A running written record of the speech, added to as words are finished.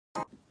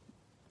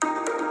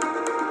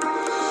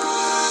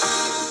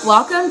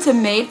Welcome to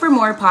Made for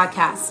More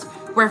podcast,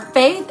 where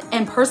faith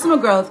and personal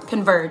growth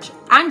converge.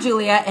 I'm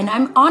Julia, and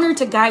I'm honored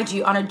to guide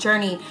you on a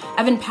journey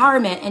of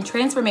empowerment and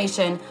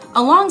transformation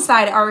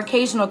alongside our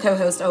occasional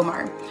co-host,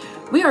 Omar.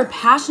 We are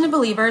passionate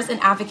believers and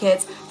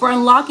advocates for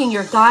unlocking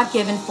your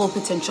God-given full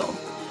potential.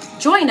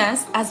 Join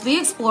us as we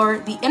explore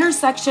the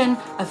intersection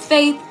of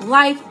faith,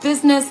 life,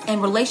 business,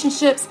 and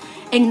relationships,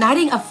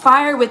 igniting a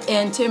fire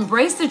within to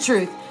embrace the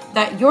truth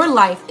that your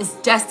life is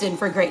destined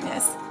for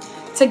greatness.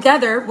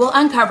 Together, we'll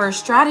uncover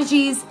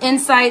strategies,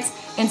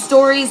 insights, and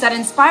stories that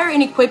inspire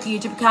and equip you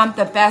to become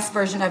the best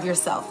version of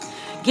yourself.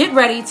 Get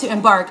ready to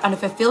embark on a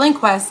fulfilling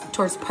quest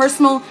towards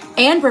personal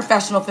and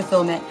professional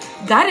fulfillment,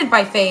 guided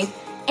by faith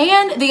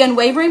and the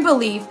unwavering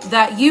belief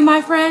that you, my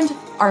friend,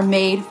 are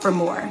made for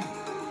more.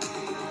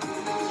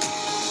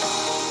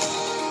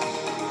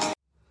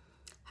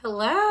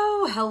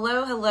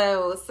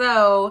 Hello.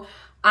 So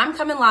I'm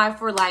coming live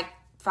for like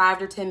 5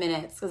 to 10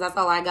 minutes because that's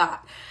all I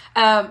got.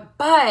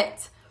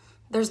 But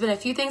there's been a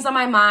few things on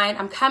my mind.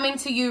 I'm coming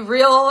to you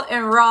real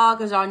and raw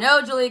because y'all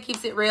know Julia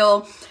keeps it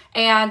real.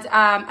 And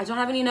I don't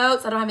have any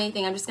notes. I don't have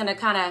anything. I'm just going to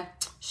kind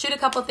of shoot a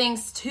couple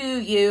things to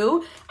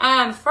you.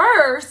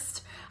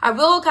 First, I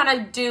will kind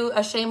of do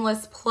a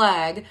shameless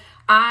plug.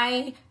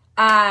 I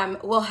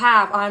will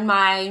have on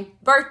my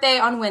birthday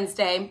on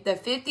Wednesday, the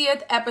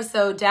 50th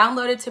episode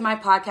downloaded to my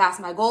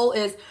podcast. My goal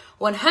is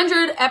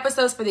 100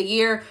 episodes for the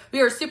year. We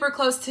are super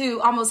close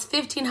to almost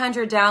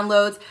 1,500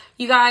 downloads.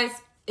 You guys,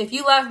 if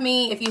you love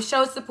me, if you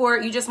show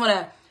support, you just want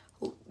to,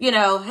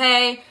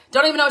 hey,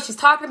 don't even know what she's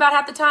talking about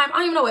half the time. I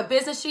don't even know what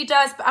business she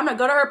does, but I'm going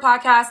to go to her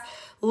podcast,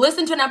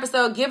 listen to an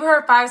episode, give her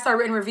a 5-star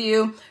written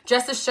review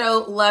just to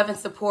show love and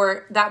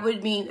support. That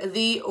would mean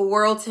the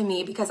world to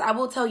me because I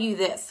will tell you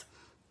this.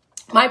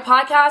 My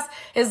podcast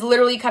is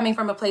literally coming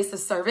from a place of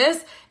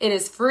service. It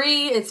is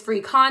free. It's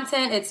free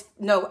content. It's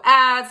no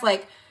ads,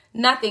 like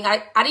nothing.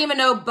 I didn't even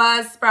know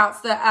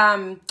Buzzsprouts,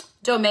 the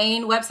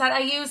domain website I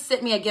use,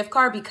 sent me a gift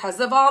card because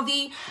of all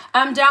the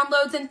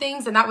downloads and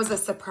things, and that was a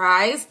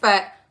surprise.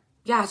 But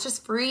yeah, it's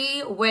just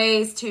free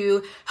ways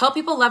to help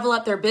people level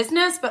up their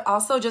business, but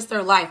also just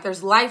their life.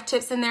 There's life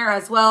tips in there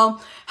as well,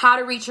 how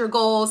to reach your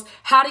goals,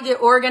 how to get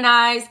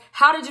organized,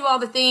 how to do all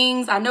the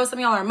things. I know some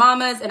of y'all are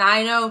mamas, and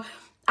I know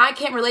I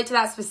can't relate to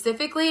that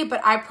specifically, but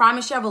I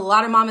promise you I have a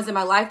lot of mamas in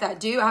my life that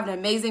do. I have an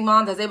amazing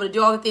mom that's able to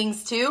do all the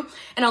things too,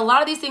 and a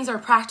lot of these things are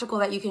practical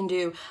that you can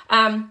do.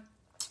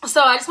 So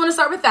I just want to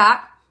start with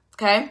that,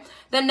 okay?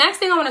 The next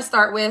thing I want to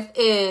start with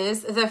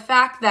is the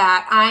fact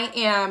that I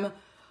am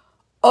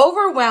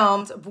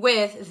overwhelmed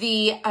with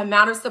the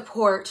amount of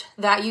support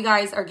that you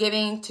guys are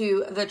giving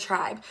to the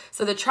tribe.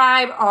 So the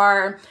tribe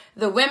are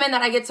the women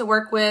that I get to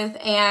work with,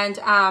 and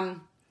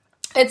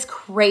it's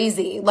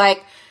crazy.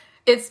 Like,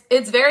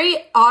 it's very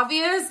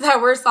obvious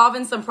that we're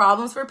solving some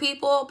problems for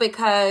people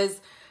because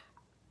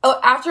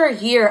after a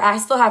year, I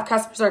still have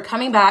customers that are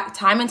coming back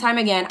time and time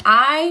again.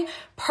 I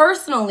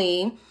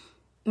personally,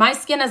 my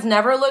skin has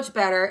never looked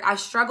better. I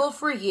struggled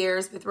for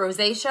years with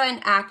rosacea and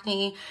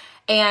acne,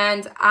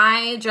 and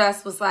I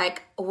just was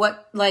like,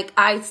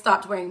 I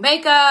stopped wearing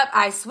makeup.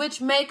 I switched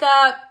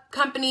makeup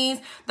companies,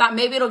 thought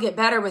maybe it'll get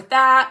better with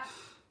that.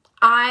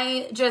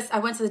 I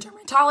went to the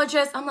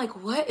dermatologist. I'm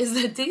like, what is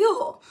the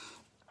deal?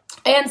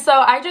 And so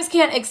I just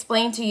can't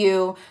explain to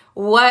you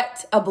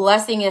what a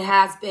blessing it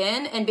has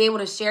been and be able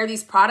to share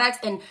these products.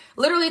 And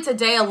literally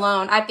today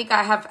alone, I think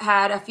I have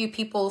had a few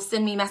people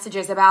send me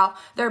messages about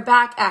their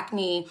back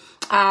acne,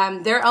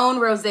 their own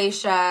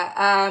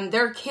rosacea,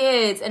 their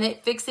kids, and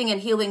it fixing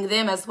and healing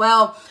them as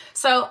well.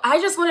 So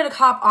I just wanted to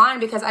hop on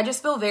because I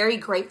just feel very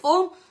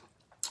grateful.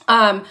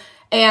 And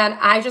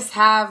I just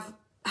have,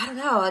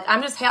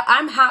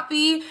 I'm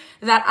happy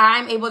that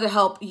I'm able to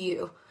help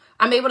you.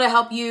 I'm able to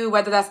help you,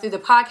 whether that's through the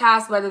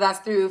podcast, whether that's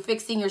through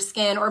fixing your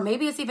skin, or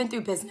maybe it's even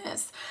through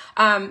business.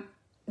 The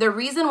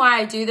reason why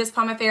I do this,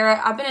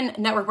 Pomifera, I've been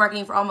in network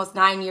marketing for almost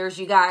 9 years,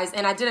 you guys,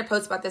 and I did a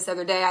post about this the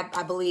other day,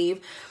 I believe.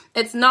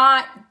 It's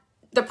not,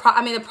 the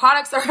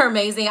products are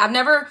amazing.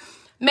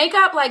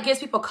 Makeup gives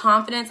people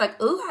confidence,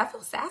 ooh, I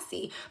feel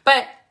sassy.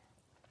 But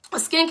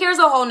skincare is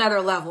a whole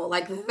nother level.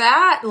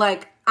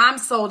 I'm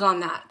sold on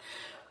that.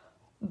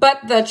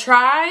 But the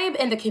tribe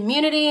and the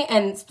community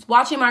and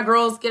watching my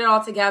girls get it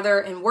all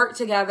together and work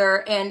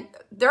together, and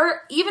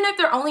even if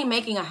they're only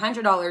making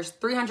 $100,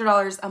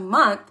 $300 a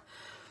month,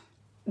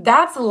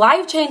 that's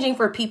life-changing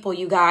for people,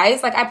 you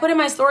guys. I put in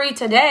my story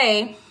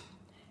today,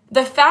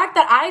 the fact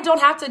that I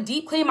don't have to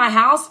deep clean my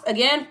house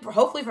again,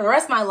 hopefully for the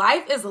rest of my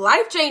life, is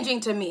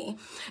life-changing to me.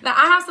 Now,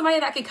 I have somebody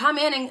that can come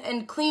in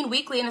and clean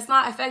weekly, and it's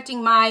not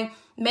affecting my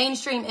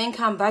mainstream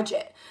income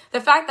budget.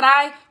 The fact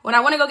that when I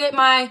want to go get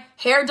my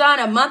hair done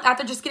a month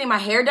after just getting my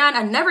hair done,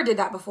 I never did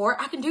that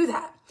before. I can do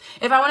that.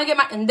 If I want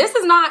to and this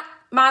is not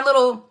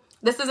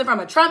this isn't from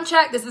a Trump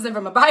check. This isn't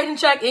from a Biden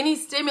check, any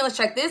stimulus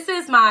check. This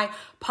is my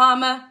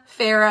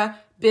Pomifera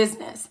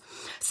business.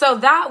 So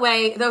that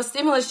way, those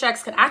stimulus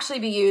checks can actually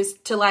be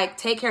used to like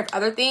take care of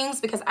other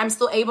things because I'm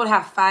still able to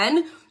have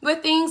fun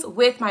with things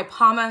with my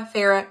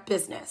Pomifera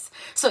business.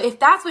 So if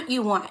that's what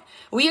you want,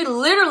 we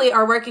literally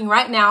are working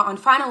right now on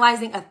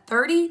finalizing a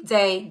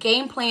 30-day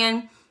game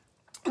plan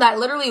that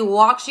literally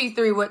walks you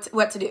through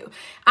what to do.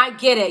 I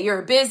get it.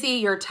 You're busy.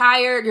 You're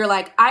tired. You're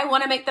like, I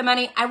want to make the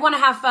money. I want to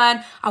have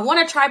fun. I want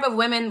a tribe of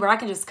women where I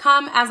can just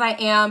come as I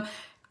am.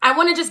 I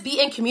want to just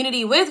be in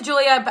community with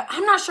Julia, but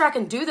I'm not sure I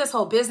can do this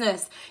whole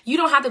business. You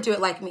don't have to do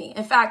it like me.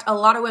 In fact, a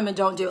lot of women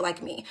don't do it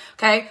like me.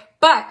 Okay.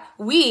 But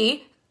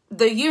we,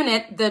 the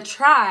unit, the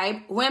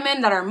tribe,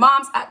 women that are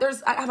moms, I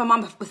have a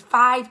mom with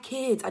 5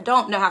 kids. I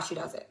don't know how she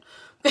does it.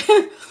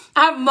 I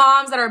have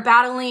moms that are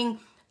battling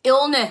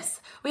illness.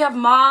 We have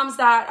moms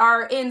that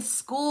are in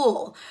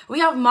school. We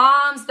have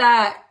moms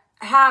that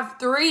have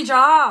 3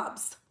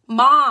 jobs.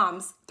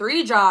 Moms,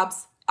 3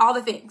 jobs, all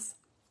the things.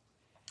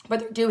 But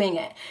they're doing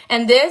it.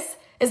 And this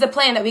is the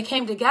plan that we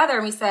came together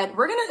and we said,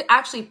 we're going to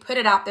actually put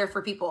it out there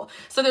for people.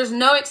 So there's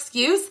no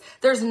excuse.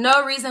 There's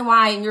no reason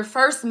why in your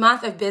first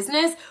month of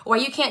business, why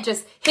you can't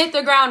just hit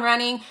the ground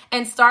running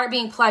and start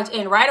being plugged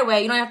in right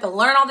away. You don't have to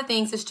learn all the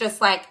things. It's just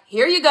like,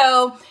 here you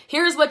go.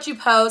 Here's what you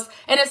post.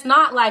 And it's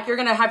not like you're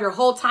going to have your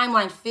whole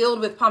timeline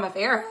filled with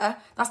Pomifera.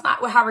 That's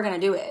not how we're going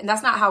to do it. And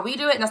that's not how we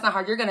do it. And that's not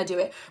how you're going to do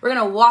it. We're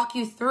going to walk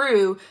you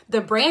through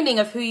the branding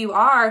of who you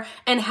are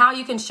and how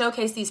you can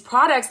showcase these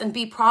products and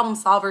be problem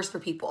solvers for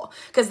people.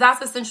 Because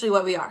that's essentially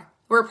what we are.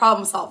 We're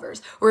problem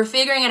solvers. We're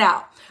figuring it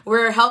out.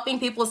 We're helping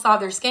people solve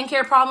their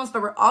skincare problems,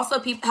 but we're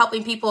also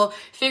helping people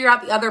figure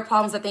out the other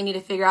problems that they need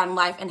to figure out in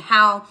life and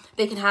how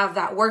they can have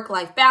that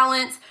work-life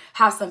balance,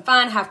 have some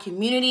fun, have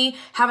community,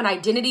 have an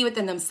identity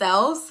within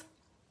themselves,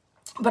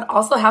 but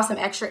also have some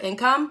extra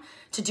income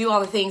to do all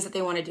the things that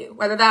they want to do.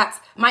 Whether that's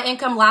my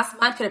income last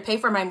month could have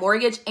paid for my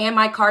mortgage and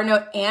my car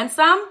note and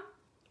some,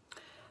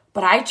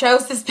 but I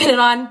chose to spend it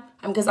on,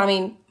 because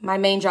my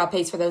main job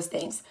pays for those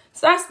things.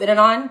 So I spent it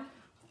on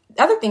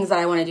other things that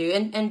I want to do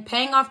and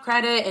paying off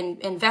credit and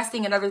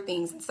investing in other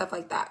things and stuff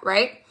like that,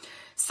 right?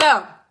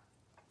 So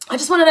I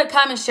just wanted to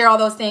come and share all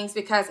those things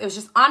because it was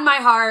just on my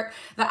heart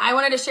that I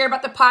wanted to share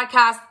about the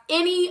podcast.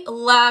 Any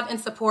love and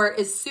support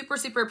is super,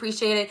 super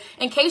appreciated.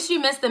 In case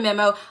you missed the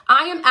memo,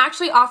 I am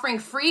actually offering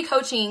free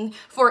coaching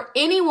for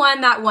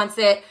anyone that wants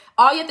it.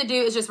 All you have to do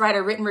is just write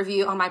a written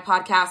review on my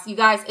podcast. You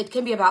guys, it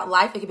can be about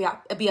life. It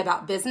can be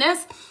about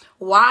business.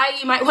 Why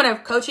you might want a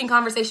coaching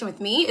conversation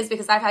with me is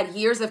because I've had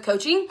years of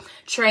coaching,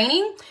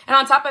 training, and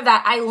on top of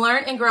that, I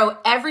learn and grow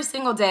every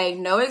single day,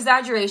 no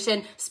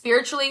exaggeration,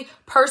 spiritually,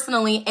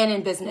 personally, and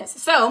in business.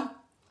 So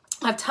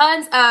I have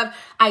tons of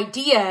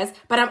ideas,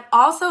 but I'm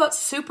also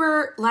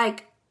super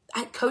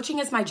coaching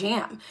is my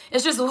jam.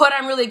 It's just what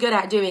I'm really good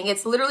at doing.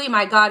 It's literally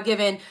my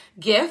God-given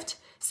gift,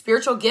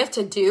 spiritual gift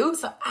to do.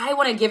 So I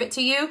want to give it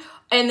to you.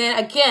 And then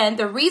again,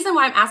 the reason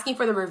why I'm asking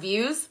for the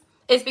reviews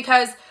is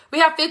because we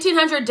have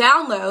 1,500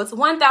 downloads,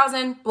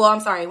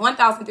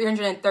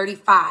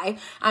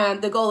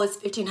 1,335. The goal is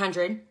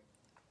 1,500.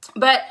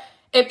 But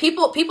if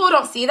people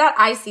don't see that,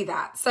 I see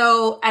that.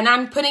 So, and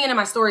I'm putting it in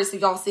my stories so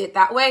y'all see it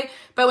that way.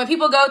 But when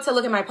people go to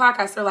look at my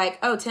podcast, they're like,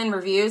 oh, 10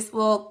 reviews.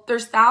 Well,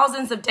 there's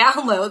thousands of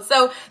downloads.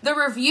 So the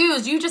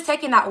reviews, you just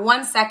taking that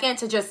 1 second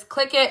to just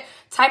click it,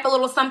 type a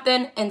little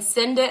something, and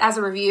send it as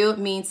a review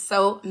means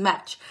so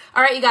much.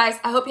 All right, you guys,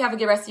 I hope you have a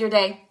good rest of your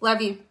day.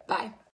 Love you. Bye.